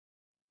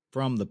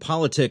From the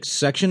politics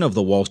section of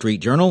the Wall Street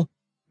Journal,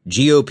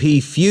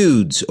 GOP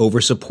feuds over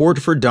support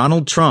for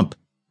Donald Trump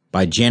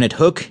by Janet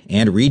Hook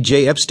and Reid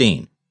J.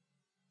 Epstein.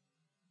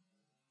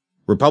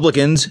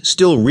 Republicans,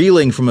 still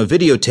reeling from a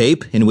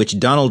videotape in which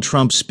Donald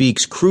Trump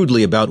speaks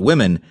crudely about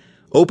women,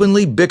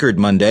 openly bickered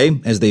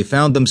Monday as they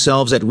found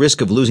themselves at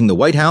risk of losing the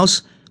White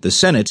House, the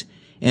Senate,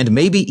 and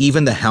maybe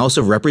even the House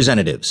of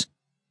Representatives.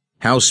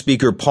 House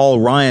Speaker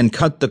Paul Ryan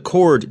cut the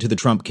cord to the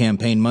Trump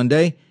campaign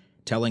Monday,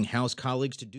 telling House colleagues to do